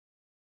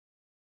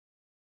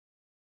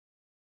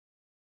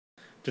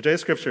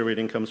Today's scripture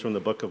reading comes from the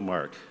book of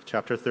Mark,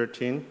 chapter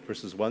 13,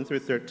 verses 1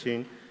 through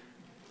 13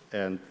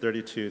 and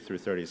 32 through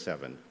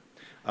 37.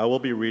 I will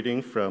be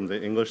reading from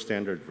the English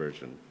Standard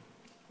Version.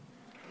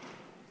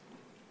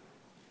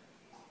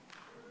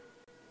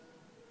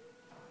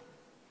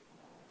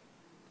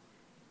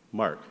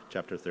 Mark,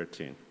 chapter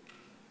 13.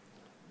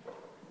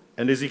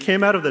 And as he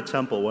came out of the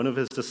temple, one of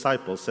his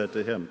disciples said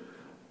to him,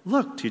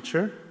 "Look,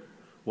 teacher,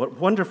 what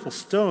wonderful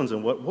stones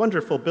and what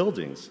wonderful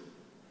buildings."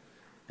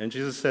 And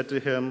Jesus said to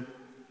him,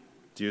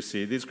 "Do you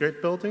see these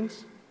great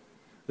buildings?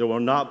 There will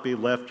not be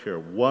left here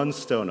one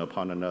stone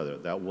upon another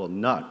that will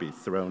not be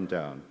thrown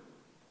down."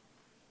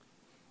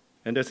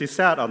 And as he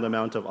sat on the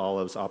Mount of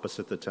Olives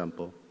opposite the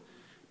temple,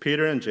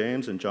 Peter and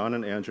James and John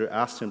and Andrew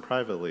asked him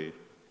privately,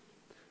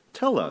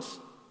 "Tell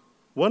us,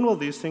 when will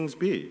these things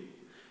be?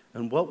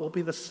 And what will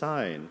be the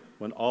sign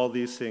when all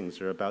these things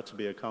are about to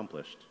be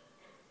accomplished?"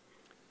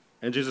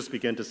 And Jesus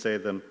began to say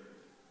to them,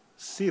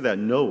 "See that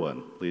no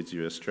one leads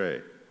you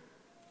astray.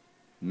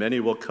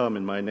 Many will come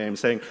in my name,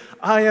 saying,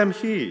 'I am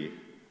he,'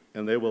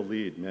 and they will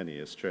lead many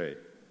astray.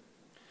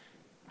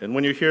 And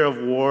when you hear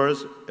of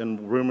wars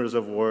and rumors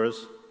of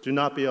wars, do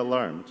not be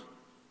alarmed.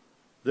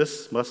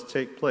 This must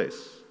take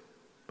place,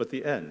 but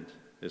the end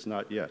is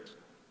not yet.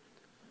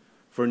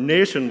 For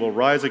nation will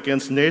rise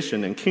against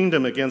nation and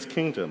kingdom against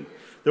kingdom.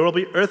 There will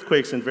be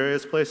earthquakes in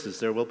various places.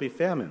 There will be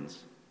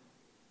famines.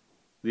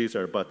 These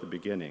are but the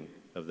beginning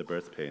of the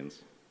birth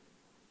pains.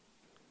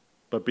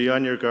 But be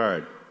on your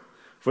guard,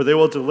 for they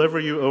will deliver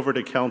you over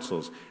to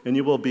councils, and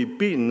you will be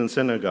beaten in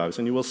synagogues,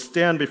 and you will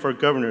stand before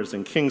governors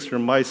and kings for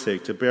my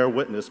sake to bear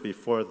witness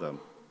before them.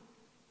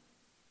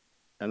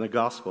 And the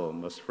gospel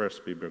must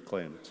first be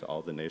proclaimed to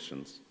all the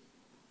nations.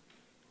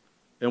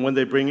 And when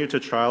they bring you to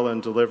trial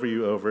and deliver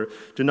you over,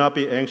 do not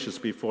be anxious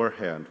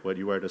beforehand what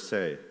you are to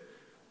say,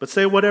 but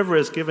say whatever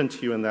is given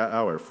to you in that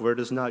hour, for it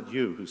is not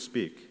you who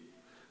speak,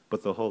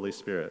 but the Holy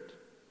Spirit.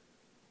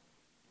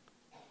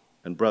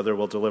 And brother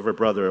will deliver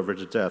brother over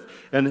to death,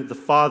 and the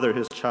father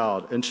his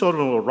child, and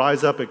children will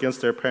rise up against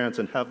their parents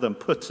and have them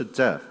put to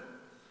death.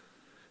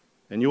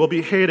 And you will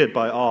be hated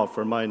by all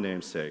for my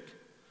name's sake,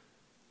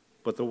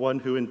 but the one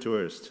who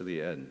endures to the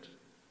end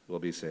will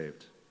be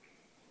saved."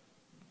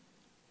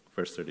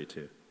 Verse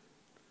 32.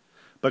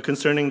 "But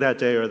concerning that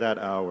day or that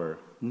hour,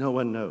 no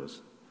one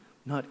knows,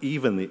 not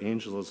even the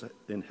angels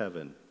in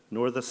heaven,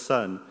 nor the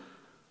Son,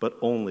 but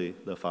only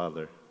the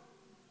Father.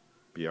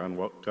 Be on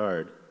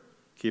guard,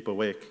 keep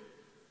awake,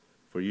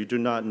 for you do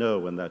not know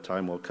when that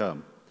time will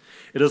come.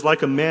 It is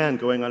like a man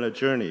going on a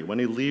journey when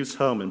he leaves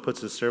home and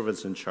puts his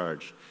servants in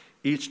charge,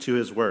 each to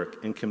his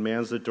work, and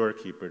commands the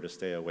doorkeeper to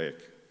stay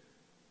awake.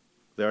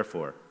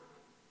 Therefore,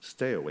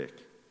 stay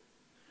awake.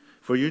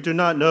 For you do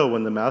not know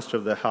when the master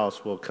of the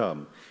house will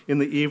come, in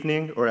the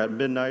evening or at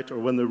midnight or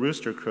when the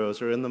rooster crows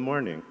or in the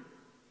morning,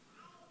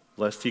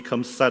 lest he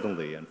come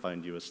suddenly and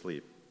find you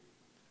asleep.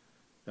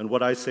 And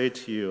what I say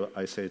to you,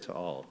 I say to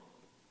all,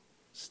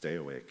 stay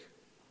awake."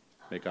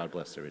 May God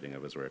bless the reading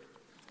of his word.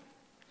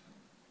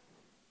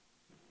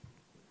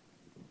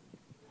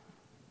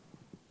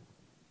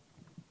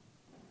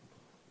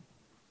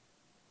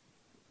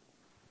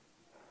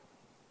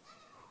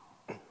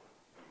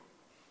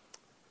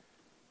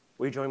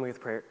 Will you join me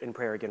in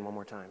prayer again one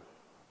more time?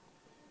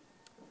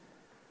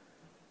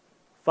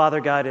 Father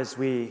God, as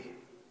we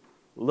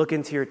look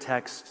into your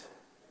text,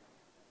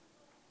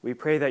 we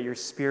pray that your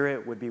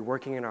Spirit would be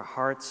working in our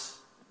hearts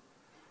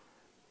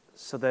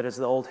so that, as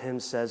the old hymn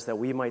says, that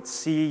we might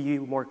see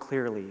you more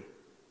clearly,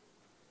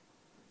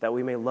 that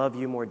we may love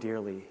you more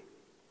dearly,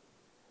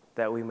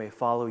 that we may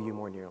follow you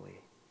more nearly.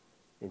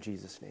 In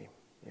Jesus' name,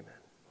 amen.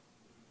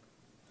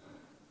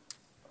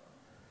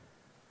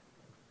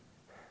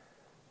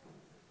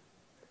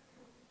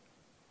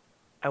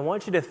 I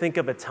want you to think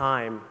of a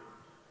time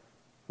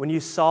when you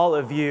saw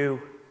a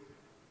view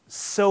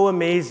so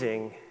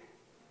amazing,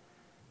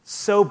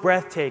 so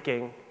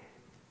breathtaking,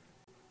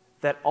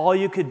 that all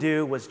you could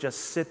do was just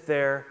sit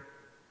there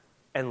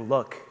and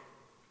look.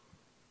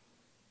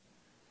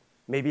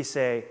 Maybe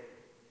say,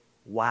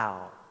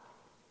 "Wow."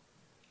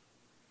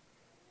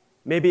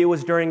 Maybe it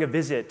was during a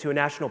visit to a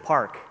national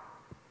park.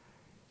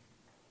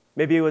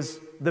 Maybe it was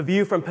the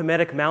view from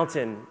Pimedic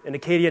Mountain in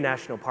Acadia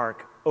National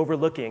Park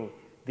overlooking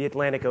the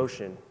Atlantic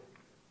Ocean.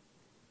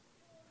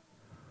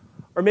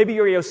 Or maybe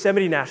you're at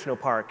Yosemite National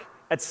Park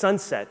at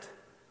sunset,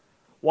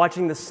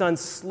 watching the sun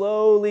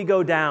slowly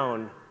go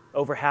down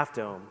over Half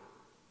Dome.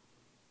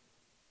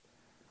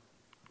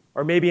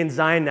 Or maybe in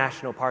Zion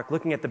National Park,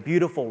 looking at the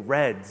beautiful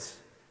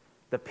reds,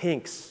 the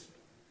pinks,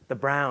 the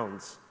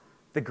browns,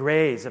 the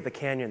grays of the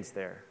canyons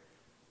there.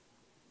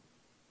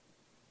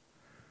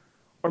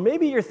 Or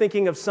maybe you're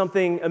thinking of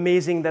something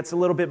amazing that's a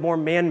little bit more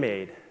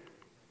man-made.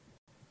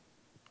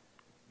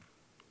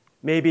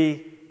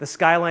 Maybe the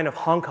skyline of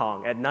Hong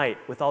Kong at night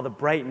with all the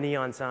bright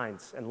neon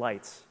signs and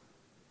lights.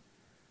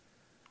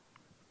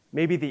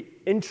 Maybe the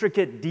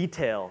intricate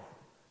detail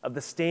of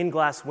the stained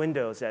glass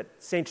windows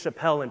at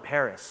Sainte-Chapelle in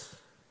Paris.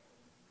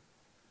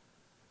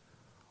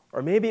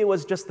 Or maybe it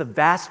was just the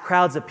vast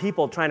crowds of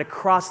people trying to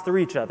cross through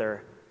each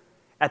other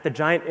at the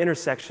giant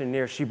intersection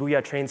near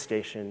Shibuya train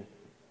station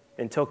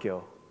in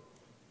Tokyo.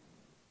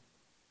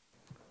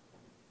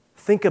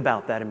 Think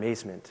about that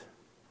amazement.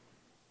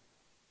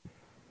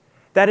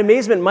 That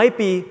amazement might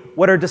be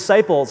what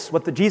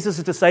Jesus'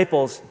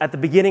 disciples at the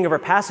beginning of our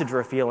passage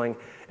were feeling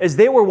as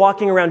they were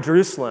walking around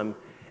Jerusalem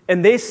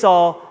and they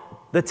saw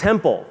the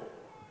temple.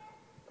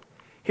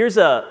 Here's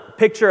a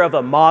picture of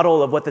a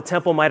model of what the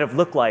temple might have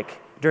looked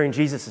like during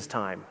Jesus'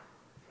 time.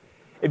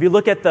 If you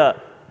look at the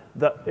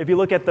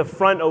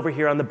front over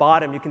here on the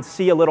bottom, you can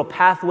see a little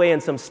pathway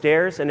and some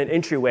stairs and an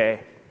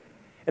entryway.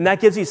 And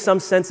that gives you some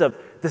sense of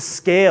the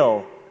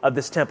scale of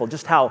this temple,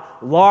 just how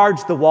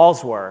large the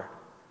walls were,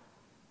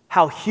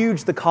 how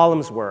huge the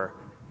columns were,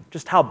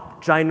 just how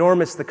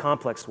ginormous the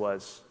complex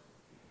was.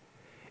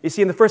 You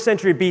see, in the first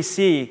century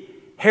BC,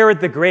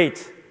 Herod the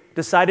Great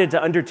decided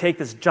to undertake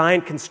this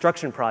giant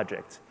construction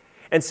project.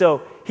 And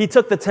so he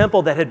took the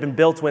temple that had been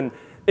built when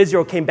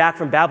Israel came back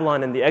from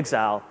Babylon in the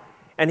exile,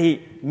 and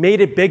he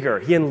made it bigger.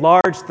 He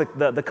enlarged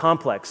the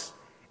complex,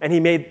 and he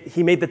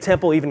made the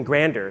temple even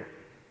grander.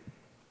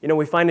 You know,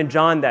 we find in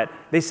John that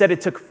they said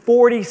it took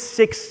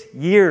 46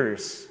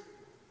 years,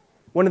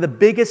 one of the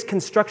biggest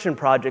construction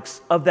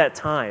projects of that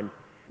time,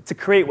 to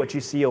create what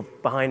you see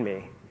behind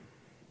me.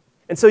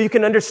 And so you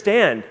can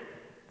understand,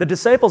 the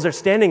disciples are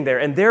standing there,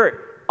 and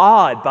they're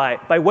awed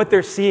by what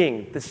they're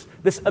seeing,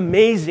 this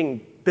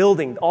amazing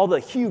building, all the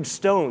huge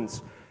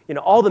stones,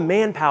 all the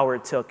manpower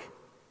it took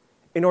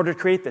in order to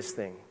create this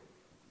thing.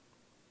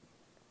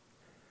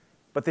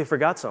 But they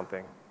forgot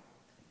something.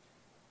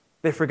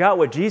 They forgot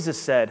what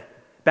Jesus said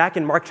back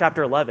in Mark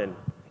chapter 11.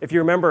 If you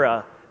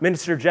remember,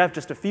 Minister Jeff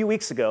just a few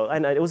weeks ago,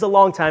 and it was a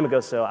long time ago,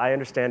 so I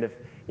understand if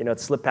it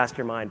slipped past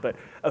your mind, but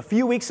a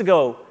few weeks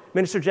ago,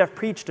 Minister Jeff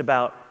preached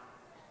about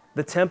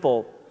the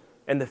temple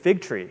and the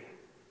fig tree,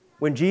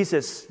 when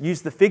Jesus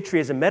used the fig tree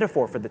as a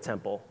metaphor for the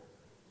temple.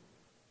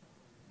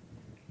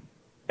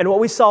 And what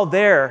we saw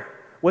there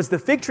was the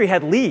fig tree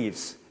had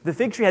leaves. The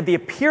fig tree had the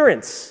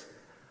appearance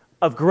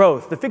of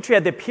growth. The fig tree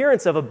had the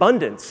appearance of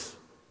abundance.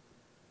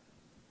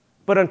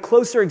 But on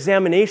closer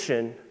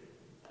examination,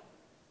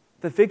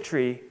 the fig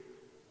tree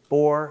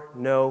bore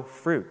no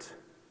fruit.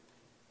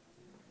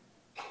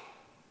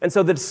 And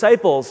so the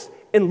disciples,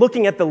 in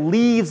looking at the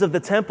leaves of the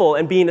temple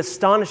and being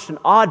astonished and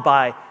awed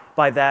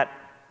by that,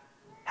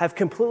 have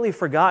completely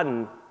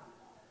forgotten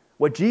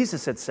what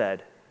Jesus had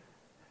said,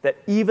 that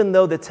even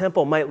though the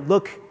temple might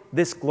look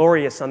this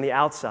glorious on the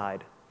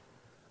outside,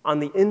 on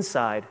the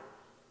inside,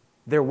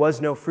 there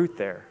was no fruit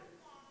there.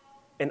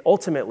 And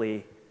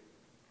ultimately,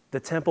 the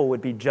temple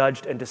would be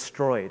judged and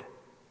destroyed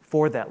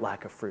for that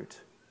lack of fruit.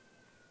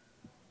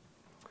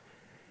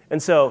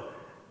 And so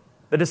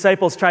the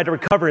disciples tried to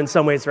recover in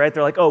some ways, right?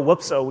 They're like, oh,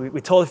 whoops, we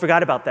totally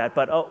forgot about that.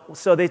 But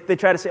so they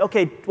try to say,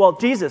 okay, well,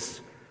 Jesus,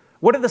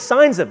 what are the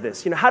signs of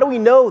this? How do we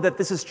know that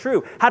this is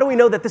true? How do we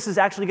know that this is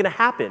actually going to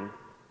happen?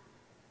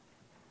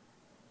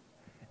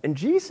 And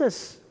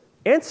Jesus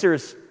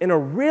answers in a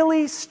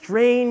really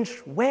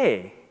strange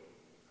way.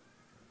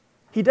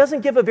 He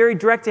doesn't give a very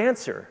direct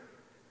answer.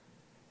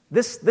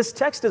 This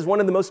text is one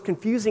of the most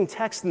confusing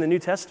texts in the New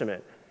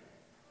Testament.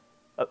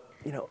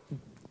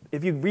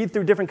 If you read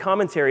through different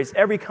commentaries,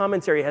 every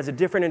commentary has a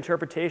different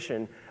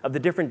interpretation of the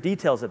different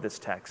details of this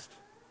text.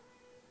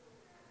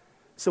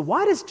 So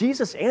why does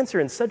Jesus answer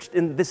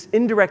in this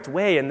indirect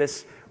way, in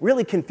this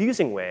really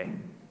confusing way?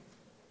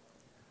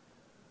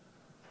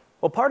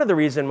 Well, part of the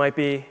reason might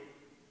be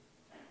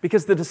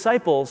because the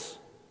disciples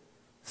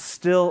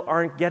still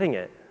aren't getting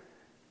it.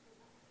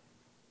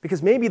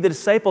 Because maybe the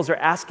disciples are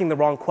asking the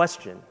wrong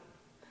question.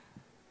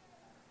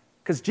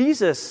 Because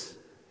Jesus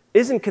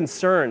isn't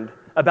concerned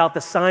about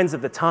the signs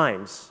of the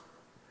times.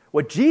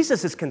 What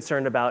Jesus is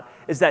concerned about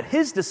is that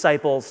his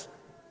disciples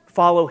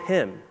follow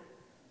him,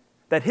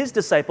 that his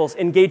disciples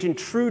engage in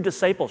true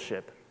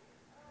discipleship.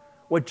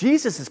 What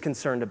Jesus is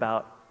concerned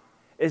about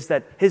is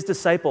that his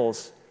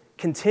disciples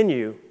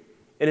continue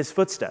in his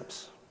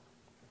footsteps.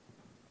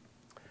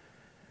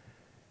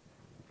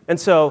 And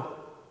so,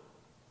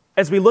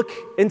 as we look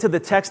into the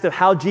text of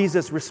how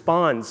Jesus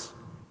responds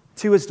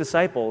to his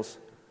disciples,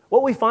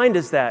 what we find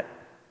is that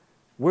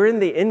we're in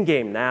the end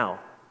game now.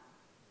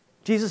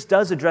 Jesus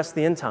does address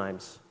the end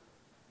times,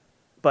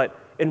 but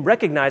in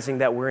recognizing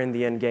that we're in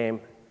the end game,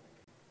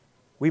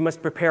 we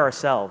must prepare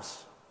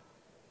ourselves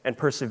and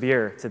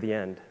persevere to the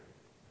end.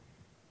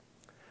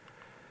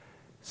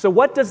 So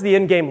what does the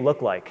end game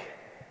look like?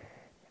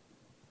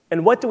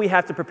 And what do we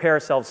have to prepare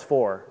ourselves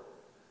for?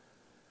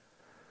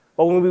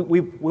 Well,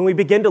 when we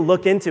begin to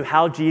look into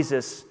how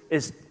Jesus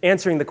is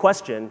answering the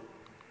question,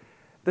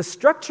 the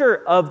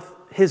structure of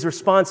his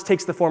response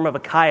takes the form of a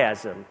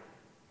chiasm.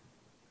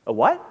 A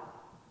what?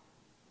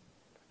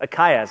 A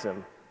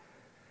chiasm.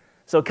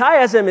 So a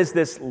chiasm is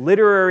this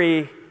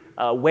literary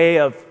way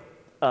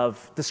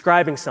of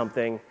describing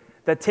something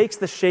that takes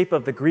the shape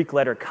of the Greek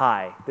letter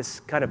chi,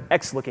 this kind of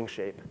X-looking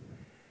shape.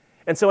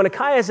 And so in a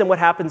chiasm, what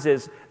happens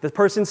is the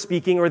person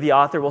speaking or the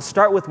author will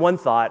start with one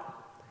thought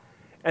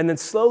and then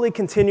slowly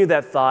continue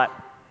that thought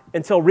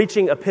until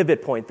reaching a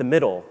pivot point, the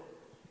middle.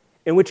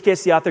 in which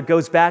case the author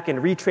goes back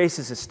and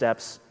retraces his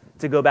steps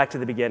to go back to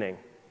the beginning.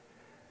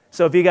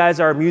 So if you guys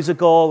are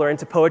musical or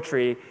into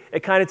poetry,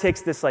 it kind of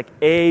takes this like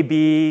A,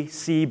 B,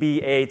 C,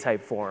 B, A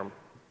type form.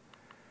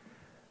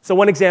 So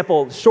one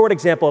example, short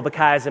example of a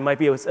chiasm might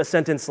be a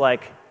sentence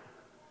like,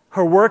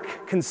 her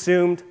work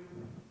consumed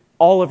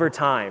all of her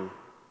time.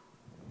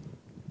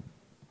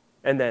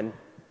 And then,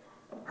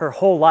 her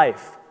whole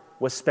life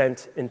was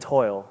spent in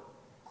toil.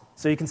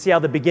 So you can see how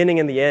the beginning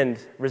and the end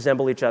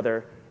resemble each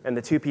other, and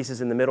the two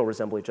pieces in the middle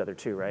resemble each other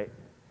too, right?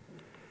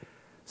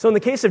 So in the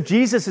case of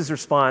Jesus'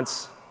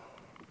 response,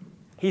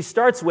 he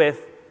starts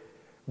with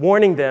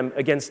warning them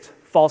against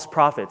false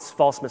prophets,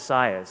 false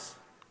messiahs.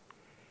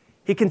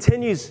 He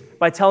continues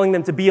by telling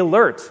them to be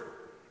alert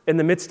in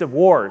the midst of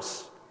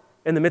wars,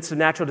 in the midst of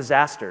natural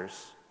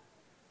disasters.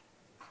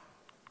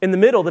 In the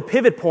middle, the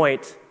pivot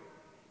point,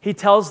 he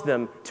tells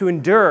them to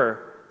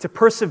endure, to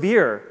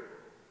persevere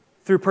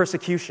through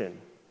persecution.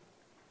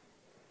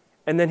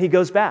 And then he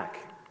goes back,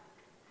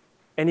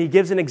 and he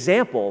gives an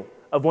example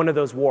of one of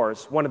those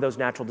wars, one of those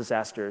natural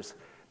disasters,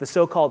 the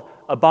so-called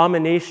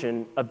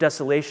abomination of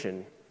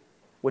desolation,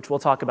 which we'll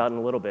talk about in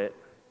a little bit.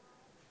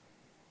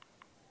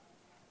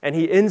 And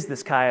he ends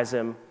this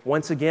chiasm,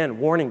 once again,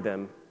 warning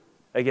them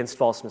against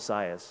false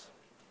messiahs.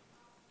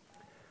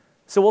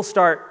 So we'll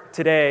start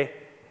today,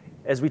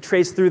 as we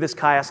trace through this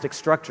chiastic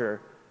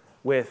structure,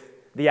 with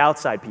the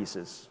outside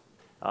pieces,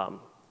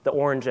 the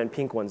orange and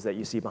pink ones that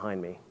you see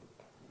behind me.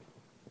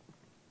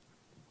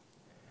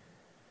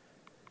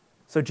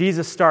 So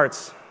Jesus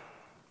starts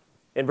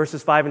in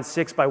verses 5 and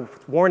 6 by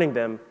warning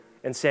them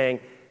and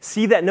saying,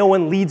 "See that no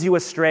one leads you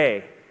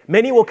astray.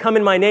 Many will come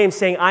in my name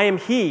saying, 'I am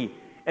he,'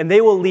 and they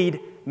will lead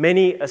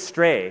many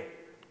astray."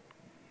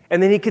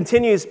 And then he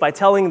continues by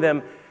telling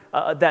them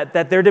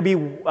that they're to be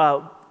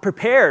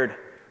prepared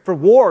for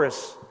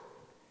wars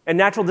and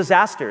natural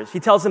disasters. He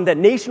tells them that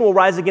nation will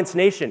rise against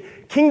nation,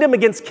 kingdom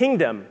against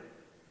kingdom,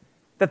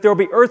 that there will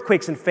be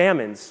earthquakes and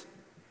famines.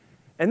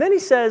 And then he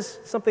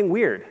says something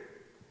weird,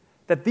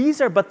 that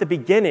these are but the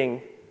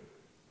beginning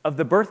of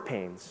the birth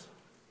pains.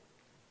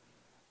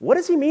 What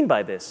does he mean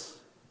by this?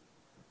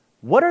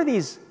 What are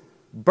these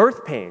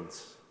birth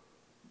pains?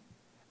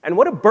 And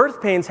what do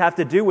birth pains have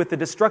to do with the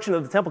destruction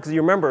of the temple? Because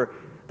you remember,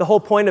 the whole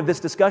point of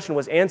this discussion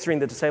was answering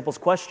the disciples'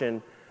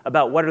 question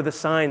about what are the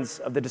signs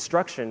of the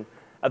destruction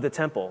of the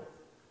temple.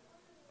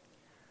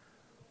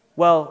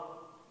 Well,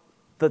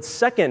 the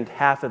second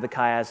half of the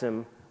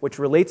chiasm, which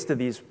relates to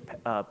these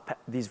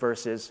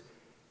verses,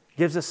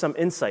 gives us some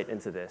insight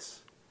into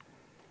this.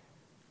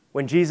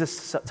 When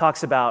Jesus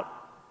talks about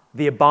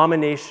the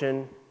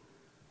abomination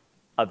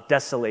of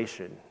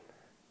desolation.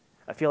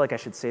 I feel like I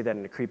should say that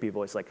in a creepy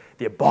voice, like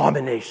the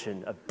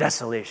abomination of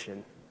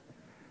desolation.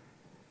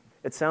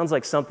 It sounds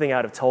like something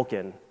out of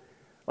Tolkien,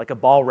 like a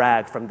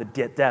Balrog from the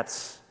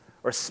depths,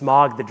 or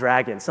Smaug the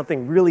dragon,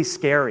 something really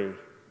scary.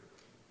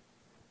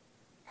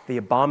 The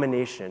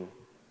abomination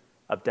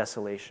of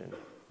desolation.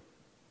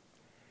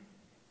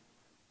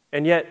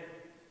 And yet,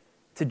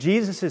 to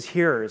Jesus'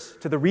 hearers,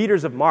 to the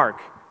readers of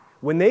Mark,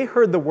 when they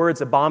heard the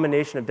words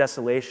abomination of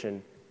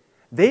desolation,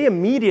 they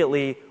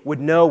immediately would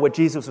know what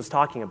Jesus was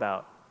talking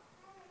about.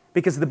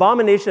 Because the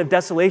abomination of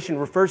desolation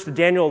refers to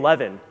Daniel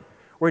 11,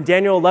 where in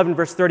Daniel 11,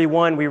 verse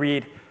 31, we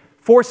read,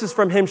 "Forces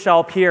from him shall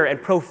appear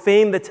and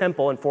profane the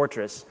temple and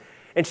fortress,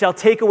 and shall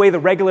take away the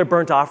regular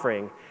burnt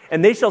offering,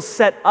 and they shall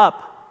set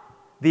up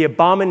the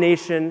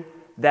abomination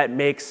that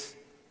makes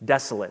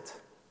desolate."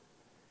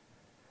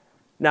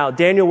 Now,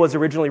 Daniel was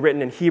originally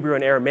written in Hebrew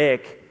and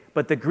Aramaic,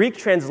 but the Greek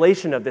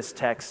translation of this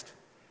text,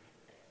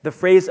 the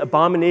phrase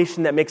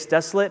abomination that makes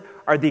desolate,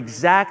 are the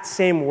exact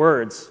same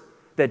words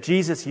that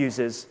Jesus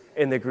uses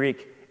in the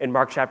Greek in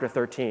Mark chapter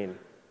 13.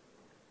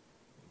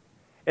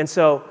 And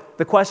so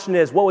the question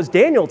is, what was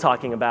Daniel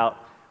talking about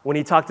when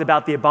he talked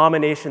about the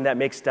abomination that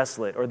makes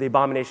desolate, or the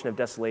abomination of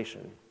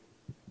desolation?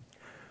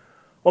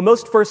 Well,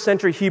 most first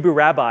century Hebrew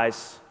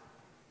rabbis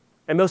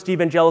and most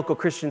evangelical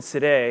Christians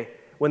today,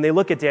 when they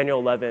look at Daniel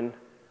 11,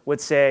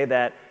 would say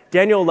that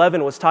Daniel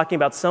 11 was talking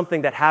about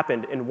something that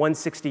happened in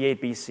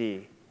 168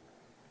 BC.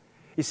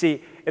 You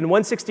see, in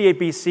 168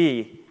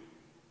 BC,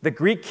 the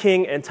Greek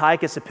king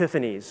Antiochus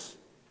Epiphanes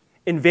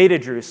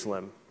invaded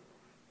Jerusalem,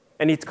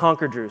 and he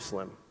conquered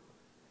Jerusalem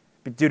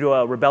due to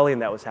a rebellion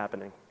that was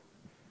happening.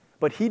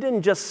 But he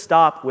didn't just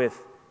stop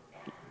with,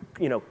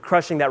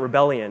 crushing that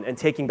rebellion and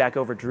taking back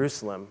over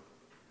Jerusalem.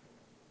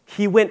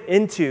 He went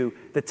into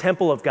the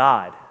temple of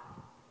God.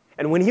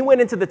 And when he went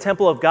into the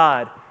temple of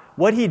God,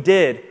 what he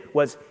did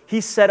was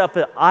he set up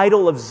an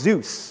idol of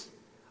Zeus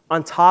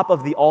on top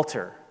of the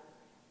altar.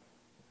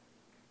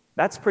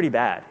 That's pretty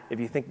bad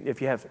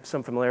if you have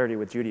some familiarity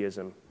with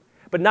Judaism.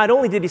 But not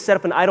only did he set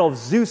up an idol of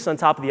Zeus on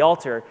top of the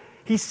altar,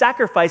 he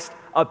sacrificed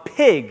a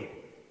pig,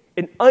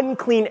 an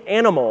unclean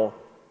animal,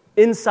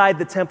 inside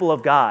the temple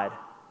of God.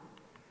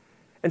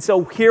 And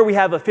so here we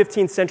have a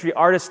 15th century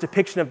artist's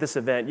depiction of this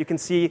event. You can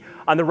see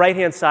on the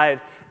right-hand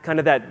side kind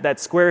of that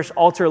squarish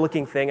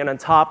altar-looking thing, and on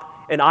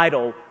top an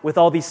idol with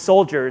all these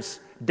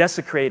soldiers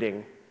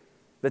desecrating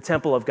the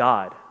temple of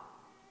God.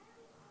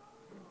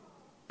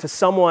 to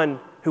someone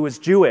who was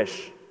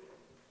Jewish,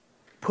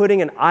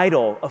 putting an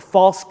idol, a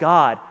false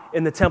god,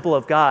 in the temple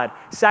of God,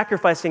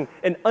 sacrificing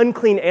an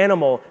unclean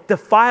animal,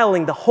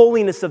 defiling the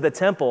holiness of the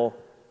temple,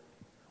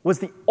 was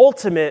the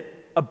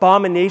ultimate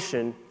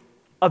abomination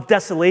of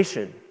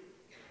desolation,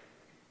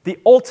 the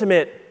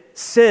ultimate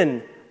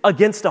sin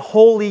against a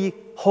holy,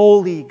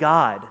 holy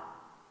God.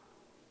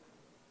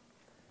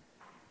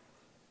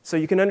 So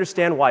you can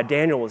understand why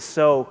Daniel was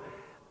so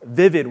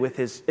vivid with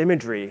his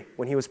imagery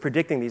when he was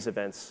predicting these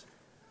events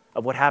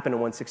of what happened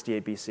in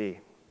 168 BC.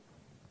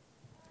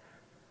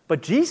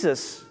 But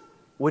Jesus,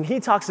 when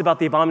he talks about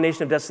the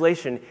abomination of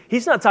desolation,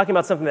 he's not talking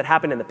about something that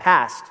happened in the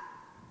past.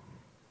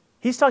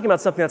 He's talking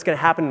about something that's going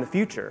to happen in the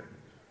future.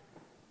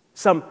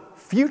 Some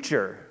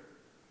future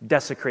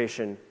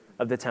desecration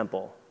of the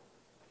temple.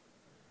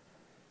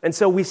 And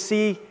so we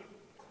see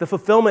the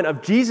fulfillment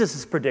of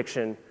Jesus'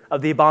 prediction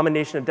of the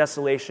abomination of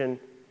desolation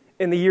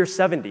in the year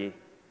 70.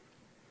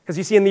 Because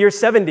you see, in the year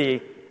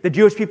 70, the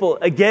Jewish people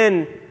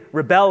again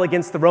rebel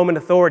against the Roman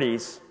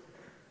authorities.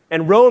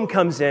 And Rome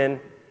comes in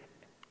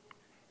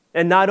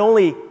and not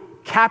only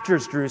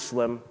captures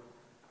Jerusalem,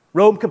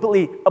 Rome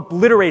completely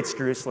obliterates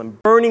Jerusalem,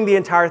 burning the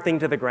entire thing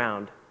to the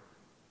ground,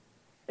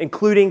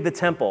 including the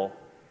temple.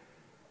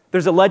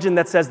 There's a legend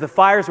that says the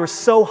fires were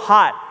so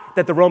hot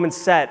that the Romans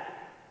set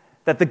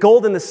that the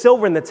gold and the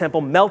silver in the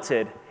temple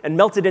melted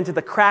into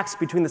the cracks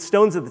between the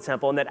stones of the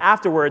temple, and that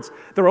afterwards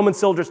the Roman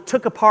soldiers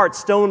took apart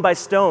stone by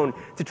stone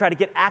to try to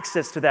get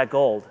access to that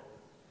gold.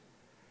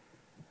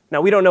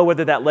 Now, we don't know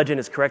whether that legend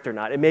is correct or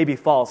not. It may be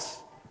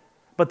false.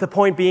 But the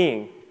point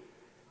being,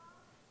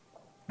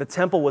 the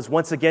temple was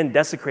once again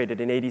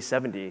desecrated in AD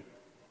 70.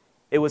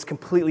 It was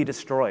completely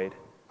destroyed.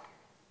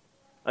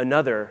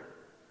 Another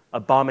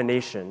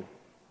abomination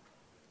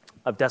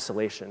of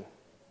desolation.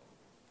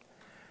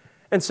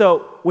 And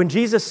so when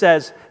Jesus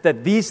says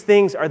that these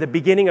things are the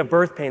beginning of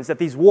birth pains, that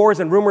these wars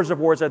and rumors of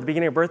wars are the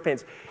beginning of birth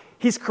pains,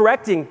 he's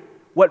correcting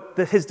what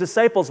his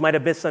disciples might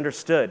have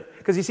misunderstood.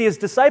 Because you see, his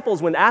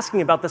disciples, when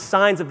asking about the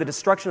signs of the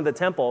destruction of the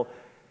temple,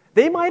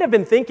 they might have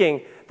been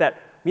thinking that,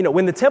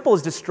 when the temple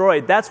is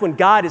destroyed, that's when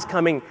God is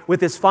coming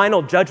with his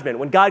final judgment,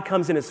 when God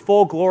comes in his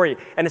full glory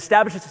and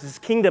establishes his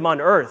kingdom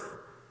on earth,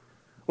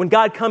 when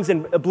God comes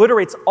and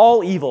obliterates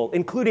all evil,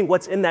 including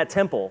what's in that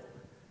temple.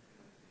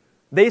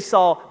 They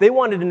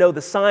wanted to know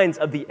the signs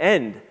of the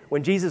end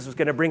when Jesus was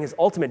going to bring his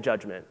ultimate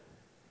judgment.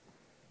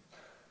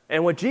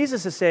 And what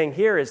Jesus is saying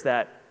here is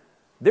that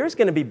there's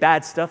going to be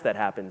bad stuff that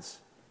happens,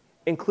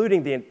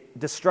 including the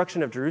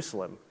destruction of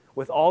Jerusalem,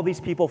 with all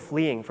these people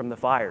fleeing from the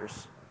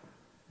fires.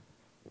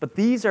 But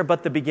these are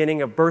but the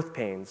beginning of birth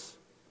pains.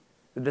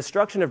 The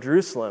destruction of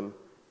Jerusalem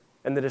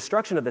and the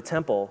destruction of the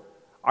temple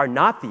are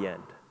not the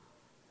end.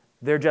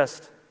 They're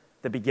just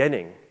the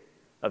beginning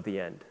of the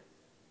end.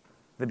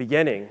 The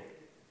beginning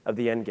of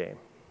the end game.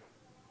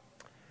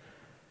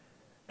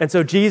 And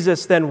so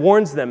Jesus then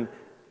warns them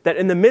that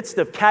in the midst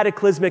of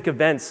cataclysmic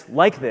events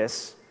like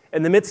this,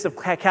 in the midst of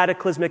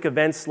cataclysmic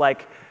events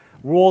like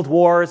world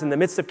wars, in the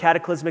midst of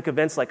cataclysmic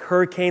events like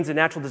hurricanes and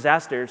natural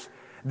disasters,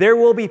 there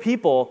will be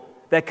people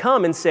that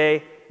come and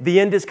say, the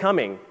end is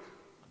coming.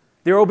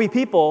 There will be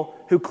people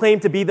who claim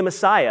to be the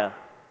Messiah.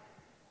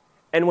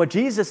 And what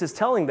Jesus is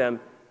telling them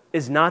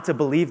is not to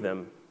believe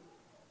them.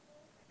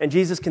 And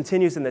Jesus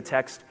continues in the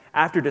text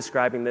after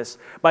describing this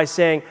by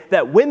saying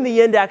that when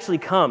the end actually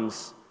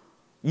comes,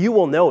 you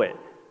will know it.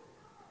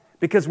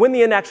 Because when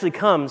the end actually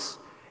comes,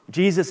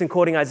 Jesus, in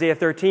quoting Isaiah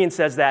 13,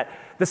 says that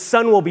the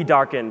sun will be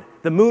darkened,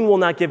 the moon will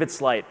not give its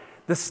light,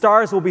 the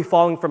stars will be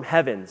falling from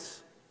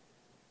heavens.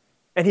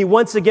 And he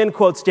once again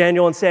quotes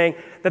Daniel and saying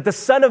that the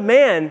Son of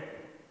Man,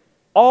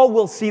 all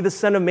will see the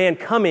Son of Man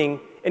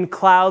coming in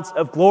clouds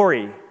of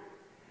glory.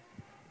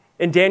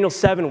 In Daniel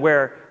 7,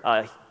 where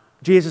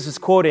Jesus is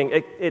quoting,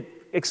 it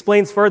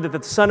explains further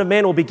that the Son of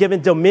Man will be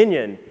given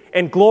dominion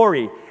and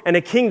glory and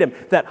a kingdom,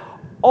 that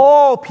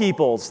all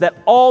peoples, that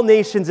all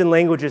nations and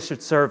languages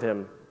should serve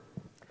him,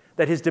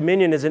 that his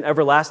dominion is an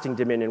everlasting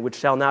dominion which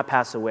shall not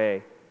pass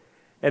away,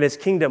 and his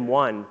kingdom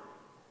one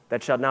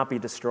that shall not be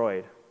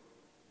destroyed.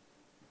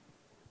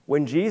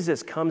 When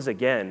Jesus comes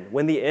again,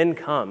 when the end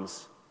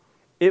comes,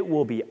 it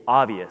will be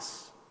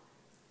obvious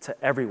to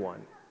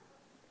everyone.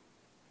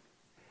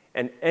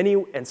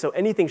 And so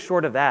anything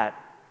short of that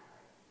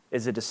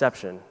is a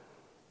deception.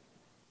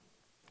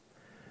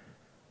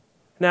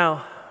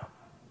 Now,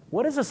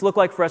 what does this look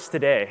like for us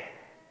today?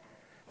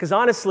 Because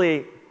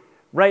honestly,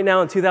 right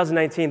now in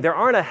 2019, there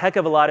aren't a heck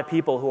of a lot of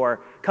people who are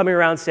coming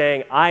around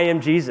saying, I am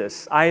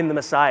Jesus, I am the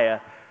Messiah.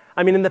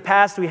 I mean, in the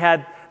past, we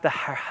had the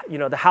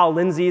Hal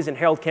Lindsays and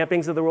Harold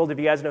Campings of the world, if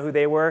you guys know who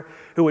they were,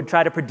 who would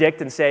try to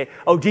predict and say,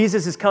 oh,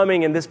 Jesus is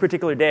coming in this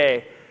particular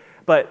day.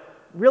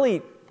 But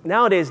really,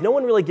 nowadays, no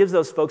one really gives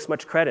those folks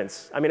much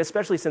credence. I mean,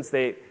 especially since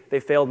they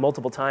failed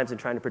multiple times in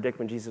trying to predict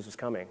when Jesus was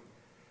coming.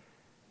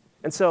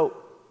 And so,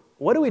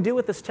 what do we do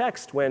with this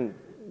text when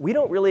we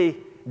don't really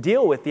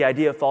deal with the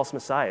idea of false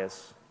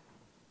messiahs?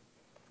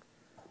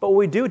 But what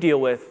we do deal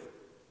with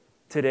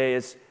today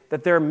is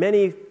that there are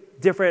many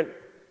different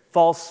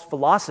false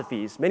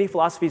philosophies, many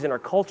philosophies in our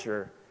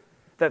culture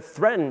that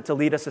threaten to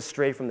lead us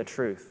astray from the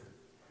truth,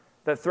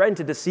 that threaten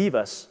to deceive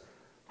us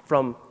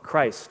from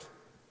Christ,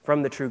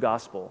 from the true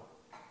gospel.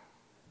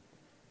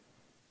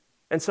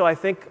 And so I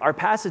think our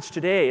passage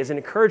today is an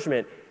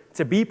encouragement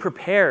to be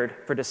prepared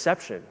for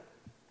deception,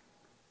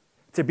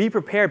 to be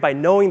prepared by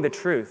knowing the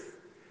truth,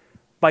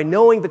 by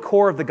knowing the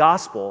core of the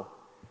gospel,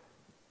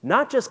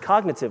 not just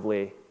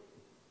cognitively,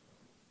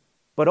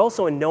 but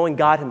also in knowing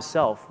God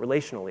himself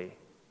relationally.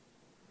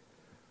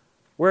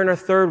 We're in our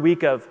third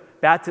week of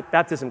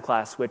baptism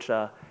class, which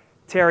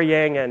Tara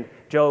Yang and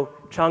Joe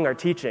Chung are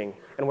teaching,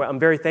 and I'm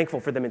very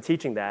thankful for them in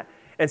teaching that.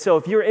 And so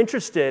if you're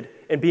interested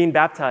in being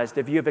baptized,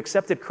 if you have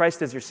accepted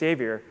Christ as your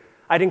Savior,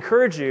 I'd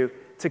encourage you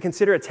to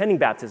consider attending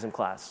baptism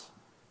class.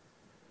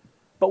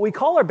 But we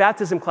call our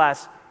baptism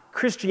class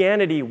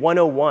Christianity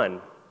 101.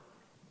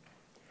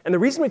 And the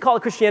reason we call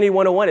it Christianity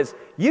 101 is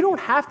you don't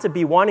have to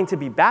be wanting to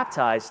be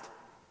baptized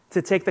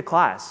to take the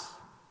class.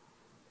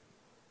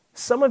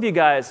 Some of you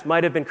guys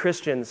might have been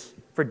Christians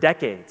for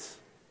decades,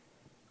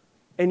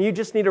 and you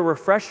just need a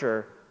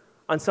refresher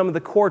on some of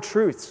the core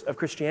truths of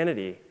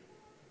Christianity.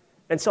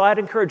 And so I'd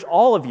encourage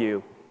all of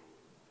you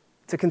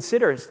to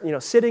consider,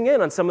 sitting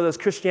in on some of those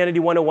Christianity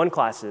 101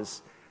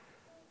 classes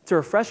to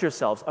refresh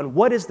yourselves on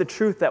what is the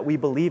truth that we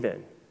believe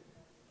in.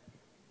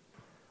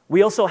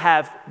 We also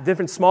have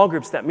different small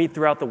groups that meet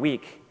throughout the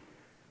week.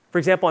 For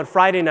example, on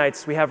Friday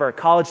nights, we have our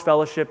college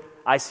fellowship,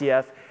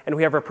 ICF, and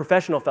we have our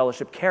professional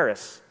fellowship,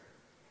 Charis.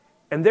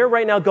 And they're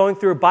right now going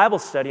through a Bible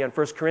study on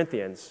 1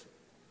 Corinthians.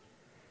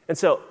 And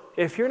so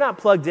if you're not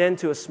plugged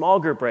into a small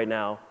group right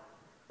now,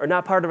 or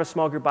not part of a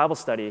small group Bible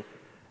study,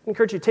 I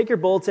encourage you to take your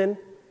bulletin,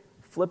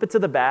 flip it to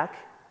the back,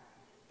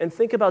 and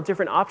think about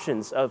different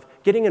options of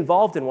getting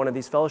involved in one of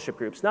these fellowship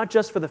groups, not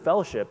just for the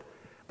fellowship,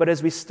 but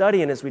as we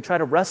study and as we try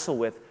to wrestle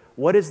with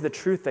what is the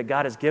truth that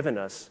God has given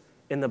us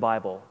in the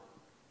Bible.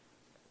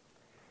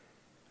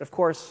 Of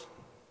course,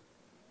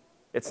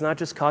 it's not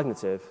just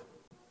cognitive,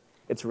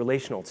 it's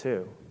relational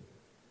too.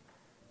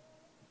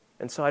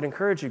 And so I'd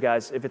encourage you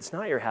guys, if it's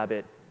not your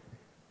habit,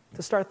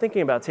 to start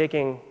thinking about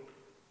taking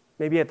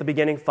maybe at the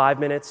beginning 5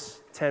 minutes,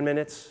 10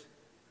 minutes,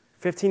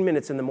 15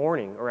 minutes in the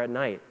morning or at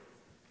night,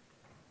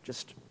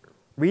 just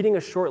reading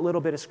a short little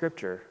bit of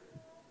scripture,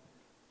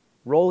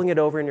 rolling it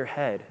over in your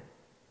head,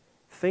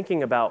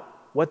 thinking about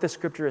what the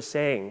scripture is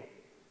saying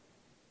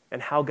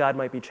and how God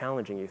might be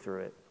challenging you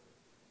through it,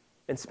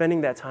 and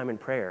spending that time in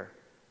prayer.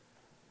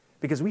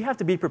 Because we have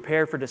to be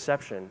prepared for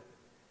deception,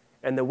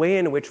 and the way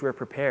in which we're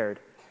prepared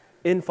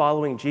in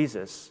following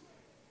Jesus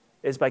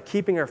is by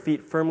keeping our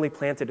feet firmly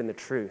planted in the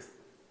truth,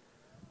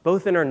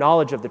 both in our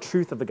knowledge of the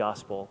truth of the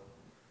gospel,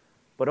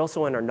 but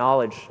also in our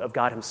knowledge of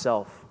God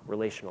himself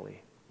relationally.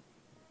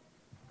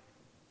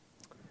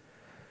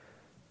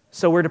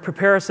 So we're to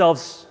prepare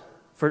ourselves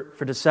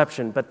for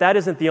deception, but that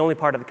isn't the only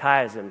part of the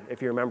chiasm,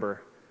 if you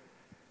remember.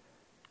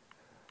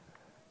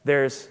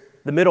 There's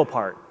the middle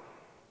part,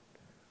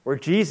 where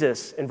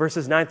Jesus, in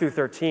verses 9 through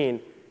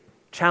 13,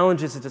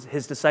 challenges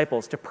his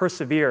disciples to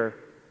persevere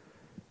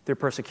through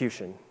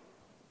persecution.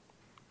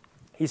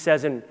 He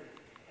says in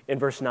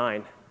verse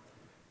 9,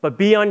 "But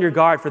be on your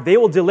guard, for they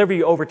will deliver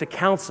you over to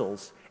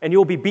councils, and you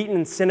will be beaten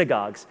in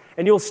synagogues,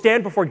 and you will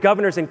stand before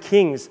governors and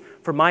kings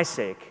for my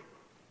sake."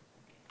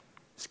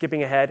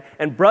 Skipping ahead,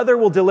 "And brother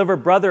will deliver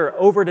brother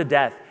over to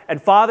death,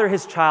 and father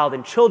his child,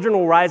 and children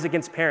will rise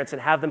against parents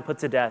and have them put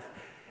to death.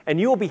 And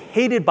you will be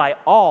hated by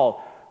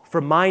all for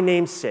my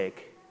name's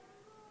sake.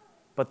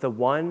 But the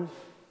one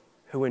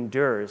who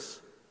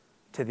endures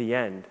to the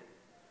end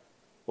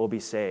will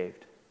be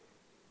saved."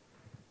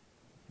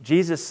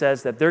 Jesus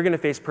says that they're going to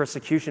face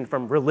persecution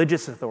from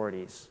religious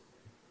authorities.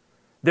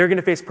 They're going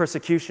to face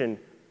persecution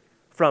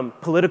from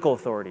political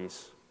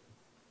authorities.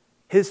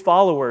 His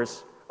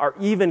followers are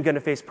even going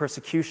to face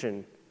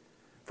persecution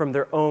from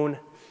their own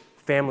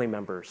family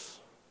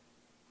members.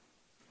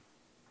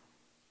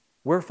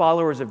 We're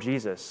followers of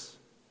Jesus.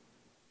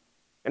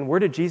 And where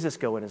did Jesus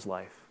go in his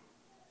life?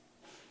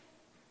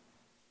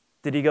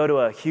 Did he go to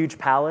a huge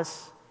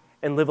palace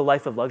and live a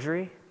life of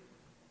luxury?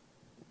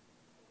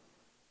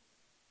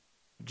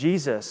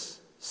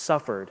 Jesus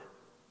suffered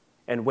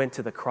and went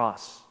to the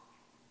cross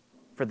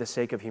for the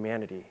sake of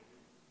humanity.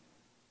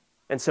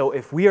 And so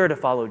if we are to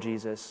follow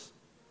Jesus,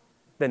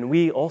 then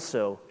we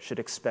also should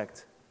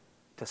expect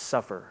to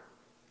suffer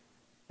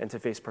and to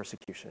face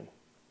persecution.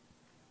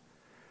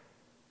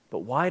 But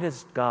why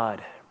does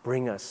God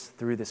bring us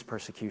through this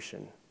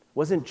persecution?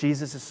 Wasn't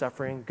Jesus'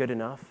 suffering good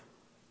enough?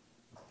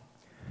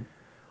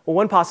 Well,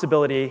 one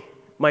possibility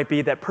might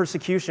be that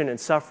persecution and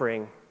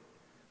suffering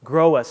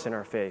grow us in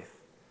our faith.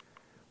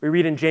 We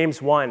read in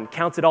James 1,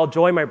 "Count it all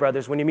joy, my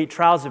brothers, when you meet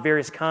trials of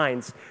various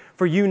kinds,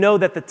 for you know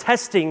that the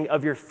testing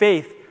of your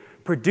faith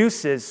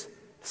produces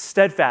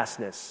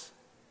steadfastness.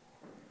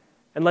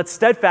 And let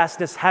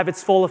steadfastness have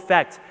its full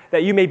effect,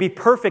 that you may be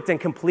perfect and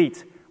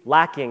complete,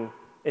 lacking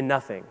in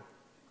nothing."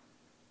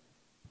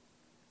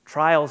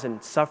 Trials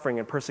and suffering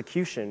and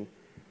persecution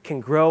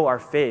can grow our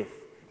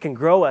faith, can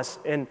grow us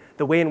in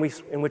the way in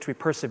which we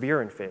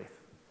persevere in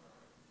faith.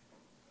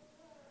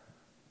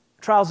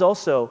 Trials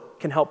also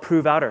can help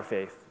prove out our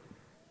faith.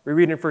 We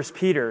read in 1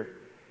 Peter,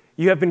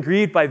 you have been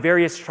grieved by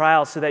various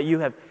trials so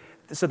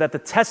that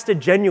the tested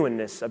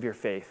genuineness of your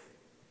faith,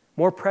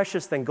 more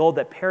precious than gold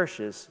that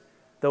perishes,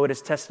 though it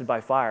is tested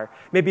by fire,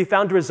 may be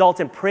found to result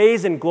in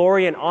praise and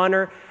glory and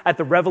honor at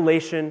the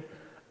revelation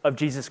of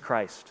Jesus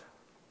Christ.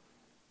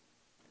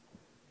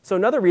 So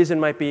another reason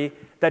might be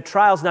that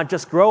trials not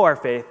just grow our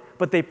faith,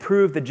 but they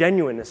prove the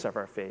genuineness of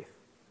our faith.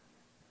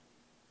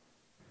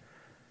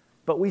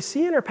 But we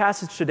see in our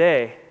passage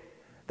today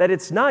that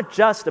it's not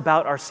just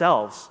about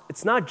ourselves.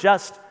 It's not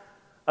just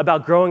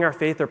about growing our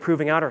faith or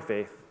proving out our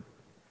faith.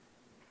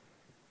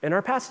 In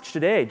our passage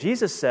today,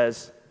 Jesus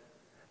says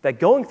that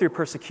going through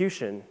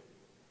persecution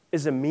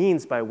is a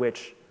means by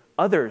which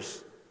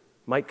others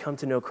might come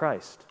to know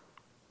Christ.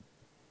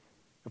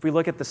 If we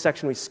look at the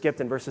section we skipped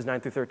in verses 9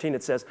 through 13,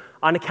 it says,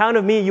 on account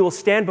of me, you will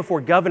stand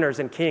before governors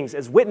and kings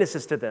as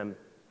witnesses to them.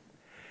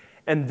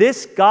 And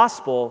this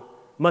gospel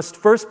must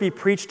first be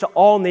preached to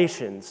all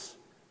nations.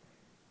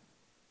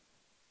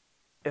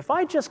 If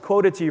I just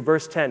quoted to you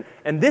verse 10,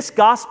 and this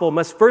gospel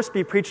must first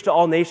be preached to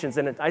all nations,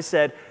 and I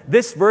said,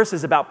 this verse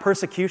is about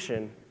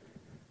persecution,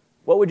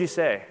 what would you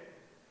say?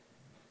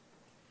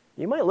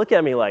 You might look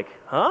at me like,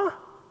 huh?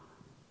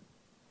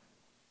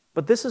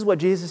 But this is what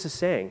Jesus is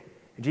saying.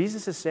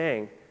 Jesus is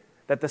saying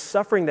that the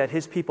suffering that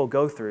his people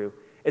go through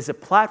is a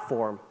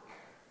platform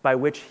by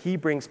which he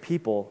brings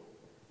people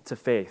to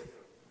faith.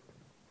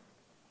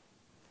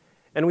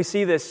 And we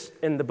see this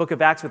in the book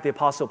of Acts with the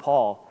Apostle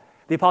Paul.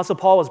 The Apostle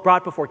Paul was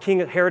brought before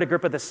King Herod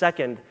Agrippa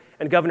II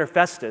and Governor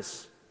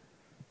Festus.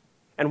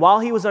 And while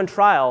he was on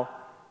trial,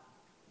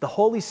 the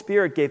Holy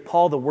Spirit gave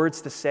Paul the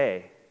words to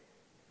say.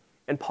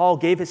 And Paul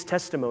gave his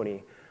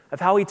testimony of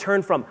how he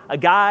turned from a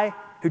guy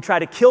who tried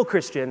to kill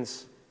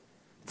Christians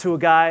to a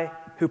guy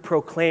who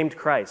proclaimed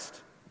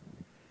Christ.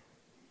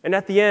 And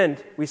at the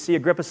end, we see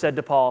Agrippa said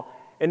to Paul,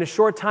 in a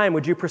short time,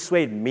 would you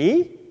persuade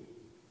me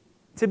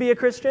to be a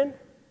Christian?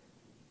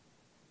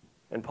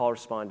 And Paul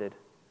responded,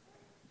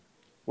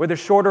 whether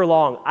short or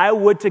long, I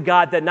would to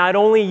God that not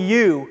only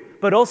you,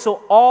 but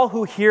also all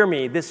who hear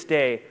me this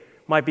day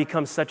might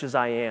become such as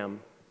I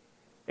am,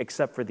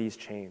 except for these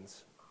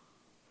chains.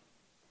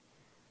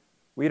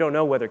 We don't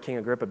know whether King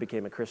Agrippa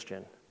became a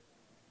Christian,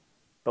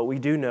 but we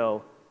do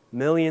know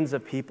millions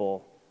of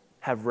people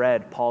have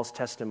read Paul's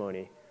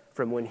testimony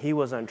from when he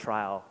was on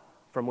trial,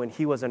 from when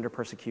he was under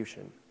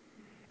persecution,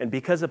 and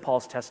because of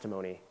Paul's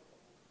testimony,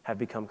 have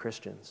become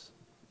Christians.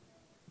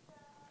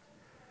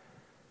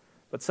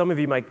 But some of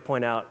you might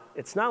point out,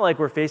 it's not like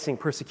we're facing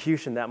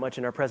persecution that much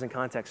in our present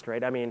context,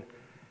 right? I mean,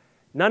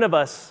 none of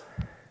us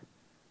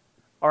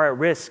are at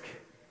risk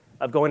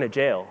of going to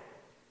jail,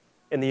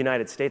 in the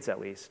United States at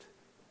least.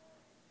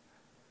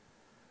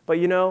 But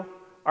you know,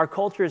 our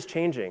culture is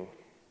changing,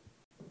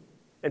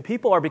 and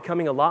people are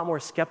becoming a lot more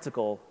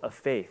skeptical of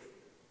faith,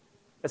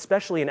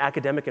 especially in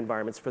academic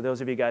environments for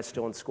those of you guys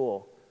still in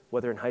school,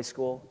 whether in high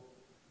school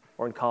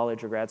or in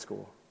college or grad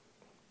school.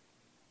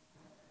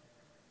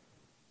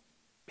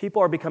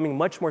 People are becoming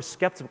much more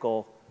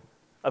skeptical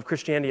of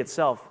Christianity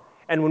itself.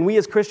 And when we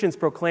as Christians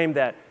proclaim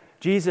that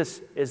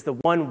Jesus is the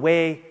one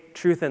way,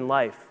 truth, and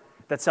life,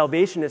 that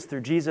salvation is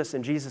through Jesus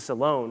and Jesus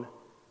alone,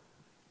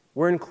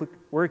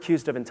 we're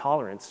accused of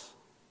intolerance,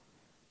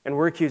 and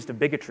we're accused of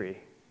bigotry.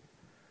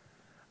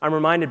 I'm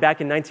reminded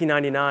back in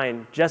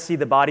 1999, Jesse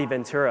the Body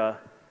Ventura,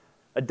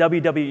 a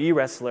WWE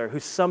wrestler who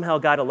somehow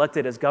got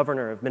elected as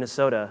governor of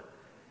Minnesota,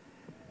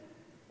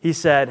 he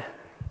said,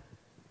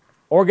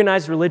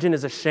 organized religion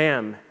is a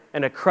sham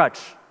and a crutch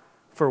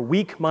for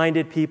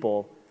weak-minded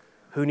people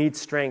who need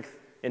strength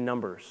in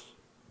numbers.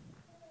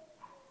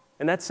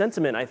 And that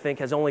sentiment, I think,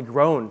 has only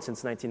grown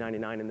since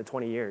 1999 in the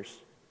 20 years.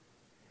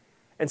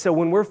 And so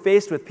when we're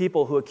faced with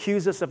people who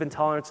accuse us of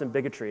intolerance and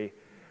bigotry,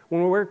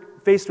 when we're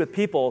faced with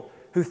people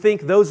who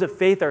think those of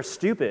faith are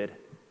stupid,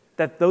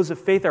 that those of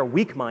faith are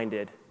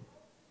weak-minded,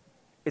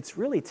 it's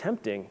really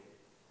tempting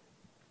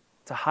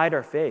to hide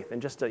our faith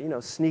and just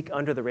to, sneak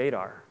under the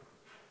radar.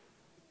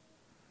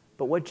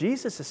 But what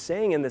Jesus is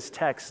saying in this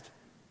text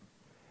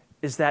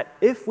is that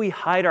if we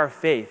hide our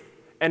faith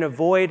and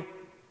avoid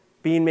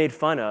being made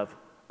fun of,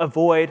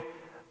 avoid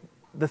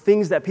the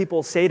things that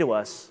people say to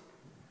us,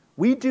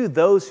 we do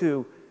those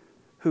who,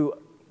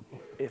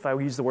 if I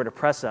use the word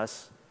oppress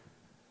us,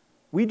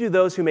 we do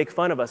those who make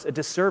fun of us a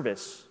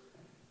disservice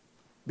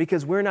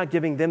because we're not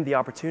giving them the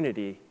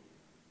opportunity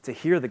to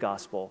hear the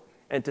gospel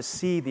and to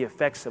see the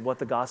effects of what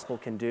the gospel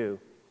can do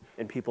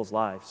in people's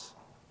lives.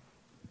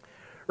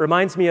 It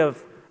reminds me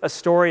of a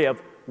story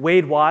of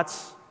Wade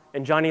Watts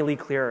and Johnny Lee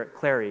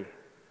Clary.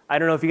 I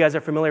don't know if you guys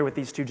are familiar with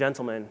these two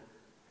gentlemen.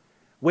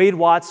 Wade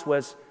Watts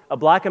was a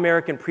black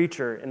American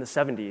preacher in the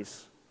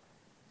 70s.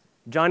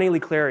 Johnny Lee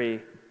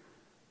Clary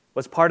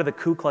was part of the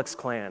Ku Klux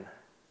Klan,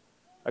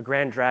 a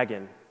Grand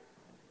Dragon.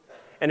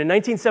 And in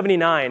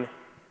 1979,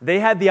 they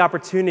had the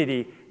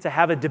opportunity to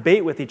have a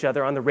debate with each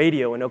other on the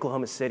radio in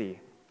Oklahoma City.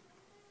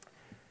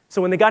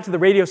 So when they got to the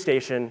radio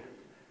station,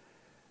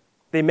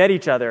 they met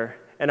each other,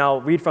 and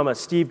I'll read from a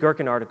Steve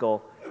Gherkin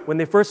article. When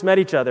they first met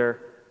each other,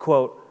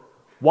 quote,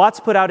 Watts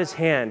put out his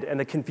hand, and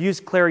the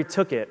confused Clary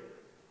took it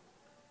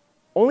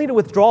only to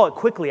withdraw it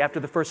quickly after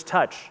the first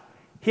touch.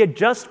 He had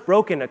just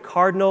broken a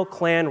cardinal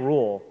clan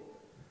rule.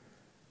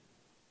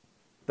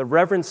 The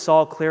Reverend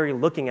saw Clary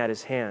looking at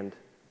his hand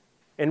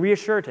and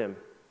reassured him,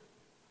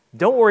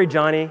 "Don't worry,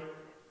 Johnny,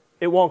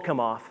 it won't come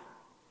off."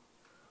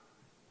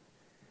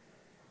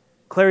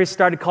 Clary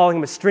started calling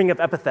him a string of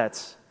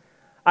epithets.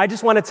 "I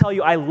just want to tell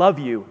you I love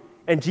you,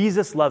 and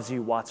Jesus loves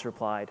you," Watts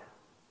replied,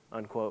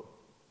 unquote.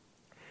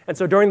 And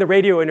so during the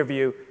radio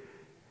interview,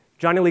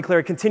 Johnny Lee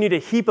Clary continued to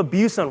heap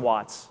abuse on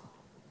Watts,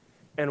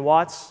 and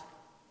Watts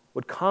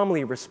would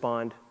calmly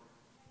respond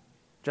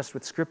just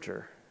with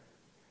scripture.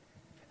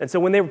 And so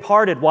when they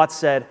parted, Watts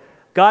said,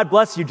 "God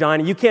bless you,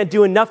 Johnny. You can't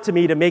do enough to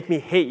me to make me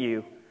hate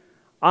you.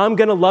 I'm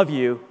going to love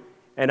you,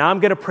 and I'm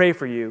going to pray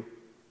for you,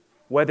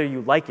 whether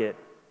you like it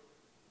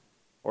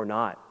or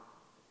not."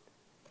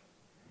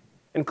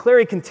 And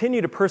Clary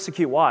continued to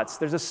persecute Watts.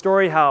 There's a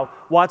story how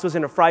Watts was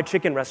in a fried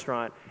chicken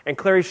restaurant, and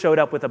Clary showed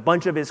up with a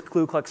bunch of his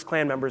Ku Klux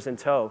Klan members in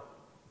tow.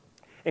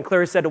 And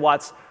Clary said to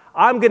Watts,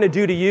 "I'm going to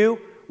do to you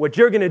what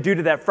you're going to do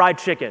to that fried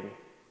chicken."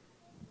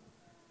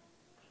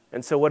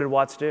 And so what did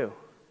Watts do?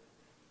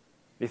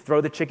 Did he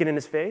throw the chicken in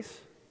his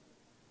face?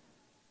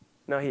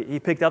 No, he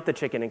picked up the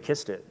chicken and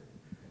kissed it.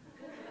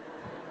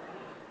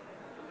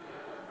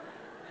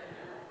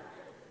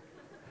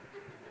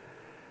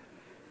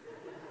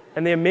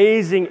 And the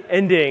amazing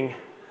ending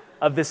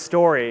of this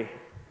story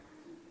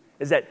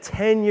is that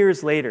 10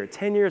 years later,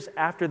 10 years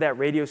after that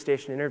radio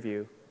station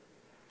interview,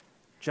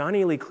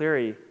 Johnny Lee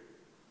Clary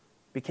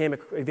became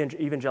an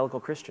evangelical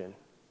Christian.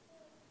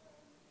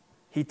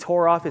 He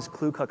tore off his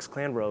Ku Klux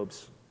Klan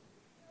robes,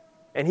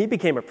 and he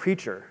became a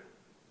preacher.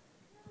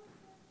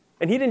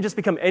 And he didn't just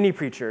become any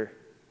preacher.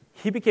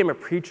 He became a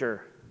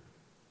preacher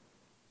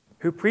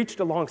who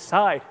preached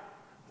alongside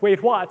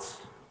Wade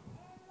Watts.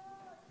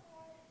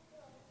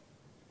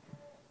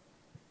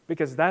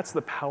 Because that's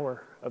the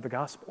power of the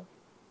gospel.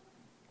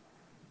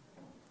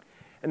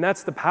 And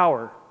that's the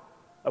power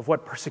of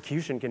what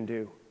persecution can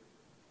do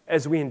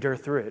as we endure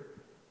through it.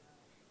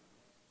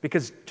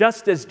 Because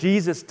just as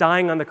Jesus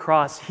dying on the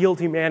cross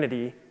healed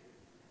humanity,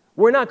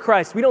 we're not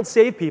Christ. We don't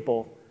save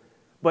people.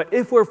 But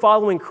if we're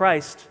following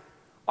Christ,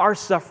 our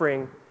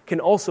suffering can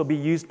also be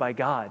used by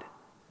God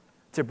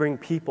to bring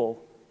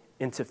people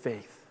into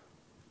faith.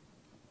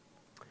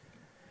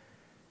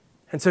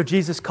 And so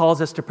Jesus calls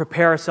us to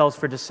prepare ourselves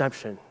for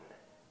deception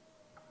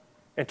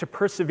and to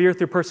persevere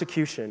through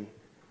persecution.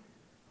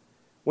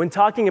 When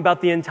talking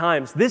about the end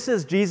times, this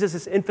is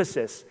Jesus'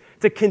 emphasis,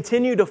 to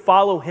continue to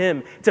follow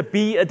him, to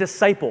be a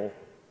disciple.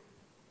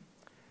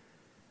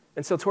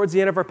 And so towards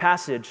the end of our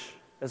passage,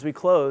 as we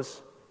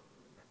close,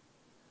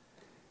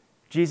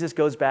 Jesus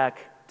goes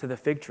back to the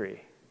fig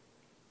tree.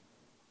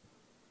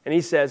 And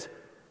he says,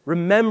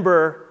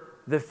 "Remember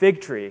the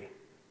fig tree."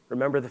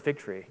 Remember the fig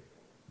tree.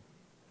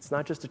 It's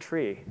not just a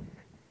tree.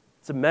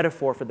 It's a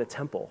metaphor for the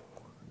temple.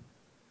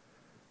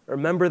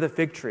 Remember the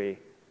fig tree.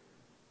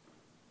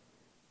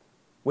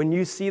 When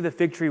you see the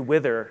fig tree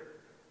wither,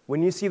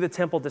 when you see the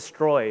temple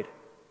destroyed,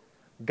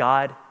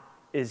 God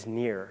is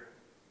near.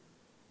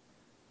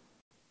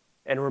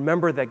 And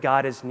remember that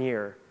God is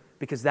near,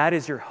 because that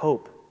is your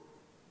hope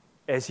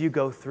as you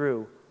go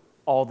through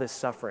all this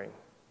suffering.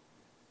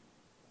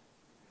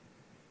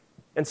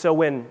 And so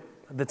when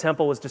the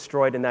temple was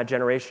destroyed in that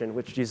generation,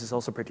 which Jesus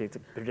also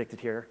predicted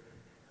here,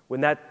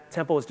 when that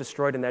temple was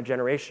destroyed in that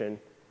generation,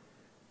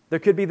 there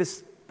could be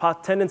this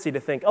tendency to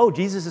think, oh,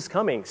 Jesus is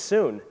coming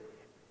soon.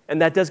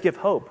 And that does give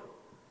hope.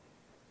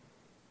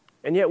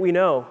 And yet we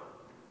know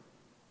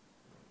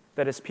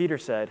that, as Peter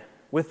said,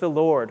 with the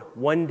Lord,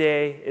 one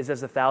day is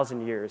as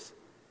 1,000 years,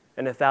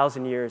 and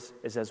 1,000 years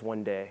is as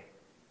one day.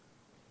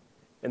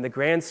 In the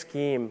grand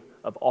scheme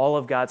of all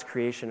of God's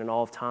creation and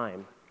all of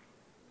time,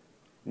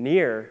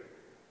 near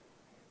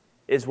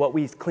is what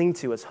we cling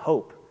to as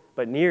hope,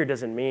 but near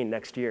doesn't mean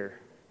next year.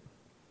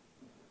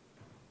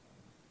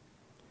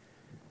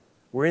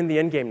 We're in the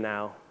end game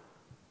now,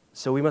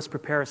 so we must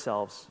prepare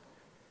ourselves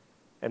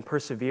and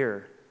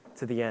persevere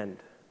to the end.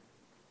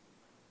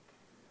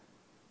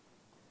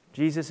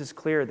 Jesus is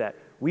clear that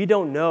we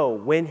don't know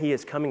when he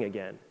is coming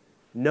again.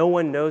 No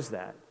one knows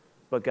that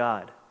but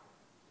God.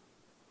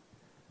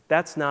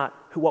 That's not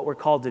what we're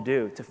called to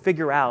do, to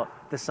figure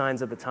out the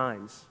signs of the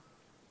times.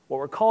 What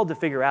we're called to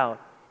figure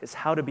out is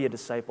how to be a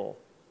disciple,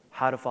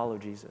 how to follow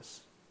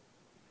Jesus.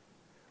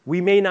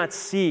 We may not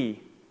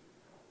see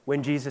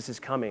when Jesus is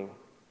coming,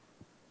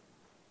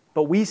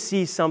 but we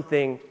see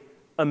something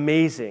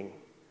amazing,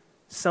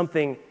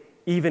 something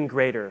even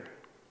greater.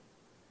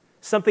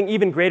 Something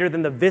even greater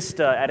than the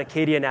vista at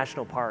Acadia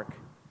National Park.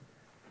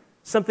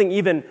 Something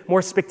even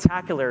more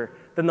spectacular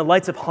than the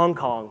lights of Hong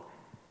Kong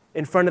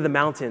in front of the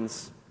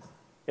mountains,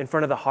 in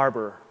front of the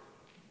harbor.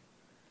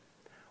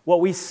 What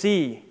we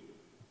see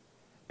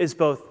is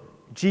both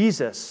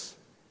Jesus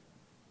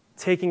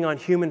taking on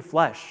human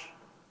flesh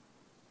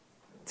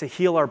to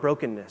heal our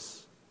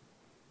brokenness,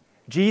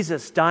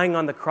 Jesus dying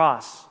on the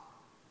cross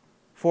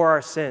for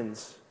our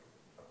sins,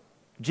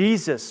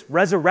 Jesus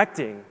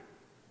resurrecting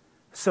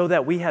so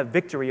that we have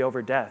victory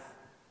over death.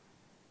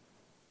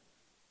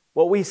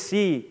 What we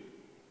see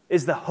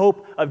is the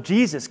hope of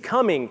Jesus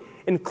coming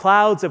in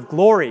clouds of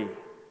glory.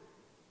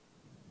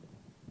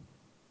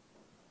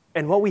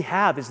 And what we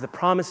have is the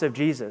promise of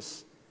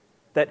Jesus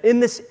that in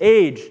this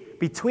age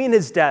between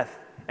his death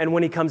and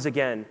when he comes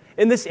again,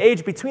 in this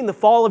age between the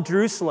fall of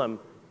Jerusalem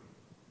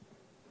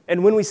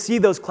and when we see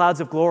those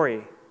clouds of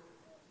glory,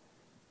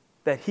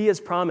 that he has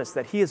promised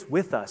that he is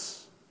with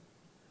us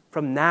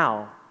from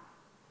now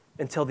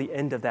until the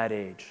end of that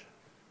age.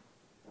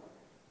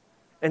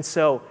 And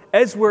so,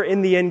 as we're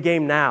in the end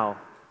game now,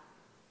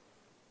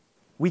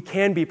 we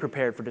can be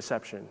prepared for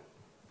deception.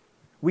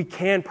 We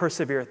can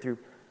persevere through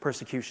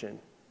persecution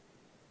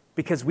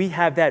because we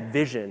have that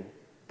vision,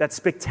 that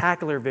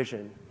spectacular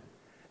vision,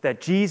 that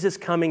Jesus'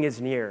 coming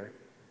is near,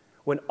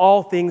 when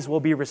all things will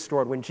be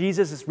restored, when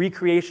Jesus'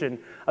 recreation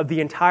of the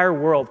entire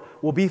world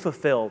will be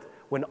fulfilled,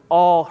 when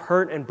all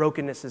hurt and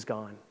brokenness is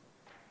gone.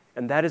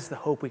 And that is the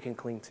hope we can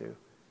cling to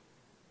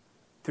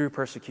through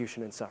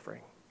persecution and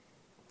suffering.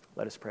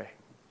 Let us pray.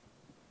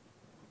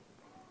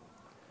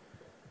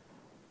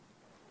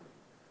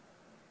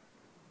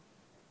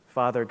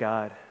 Father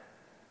God,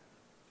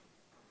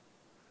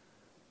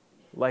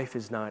 life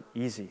is not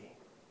easy.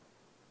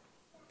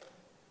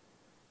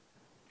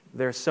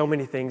 There are so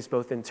many things,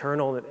 both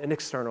internal and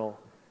external,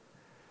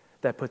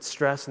 that put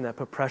stress and that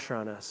put pressure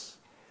on us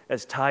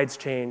as tides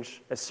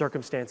change, as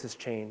circumstances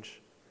change.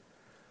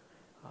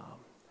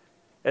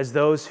 As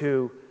those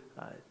who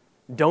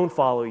don't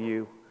follow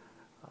you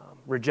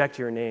reject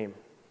your name.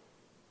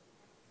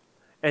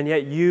 And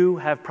yet you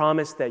have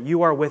promised that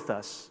you are with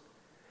us,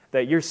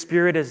 that your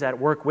Spirit is at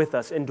work with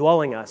us,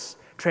 indwelling us,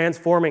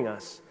 transforming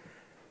us,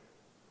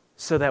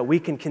 so that we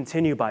can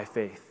continue by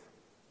faith,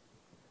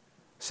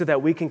 so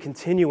that we can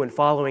continue in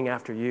following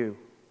after you,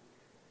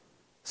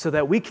 so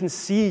that we can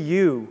see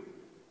you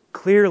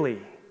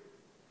clearly,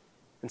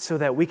 and so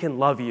that we can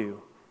love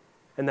you,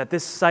 and that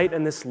this sight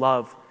and this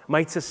love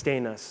might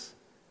sustain us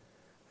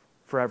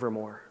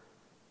forevermore.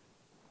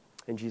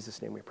 In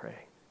Jesus' name we pray.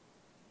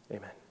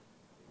 Amen.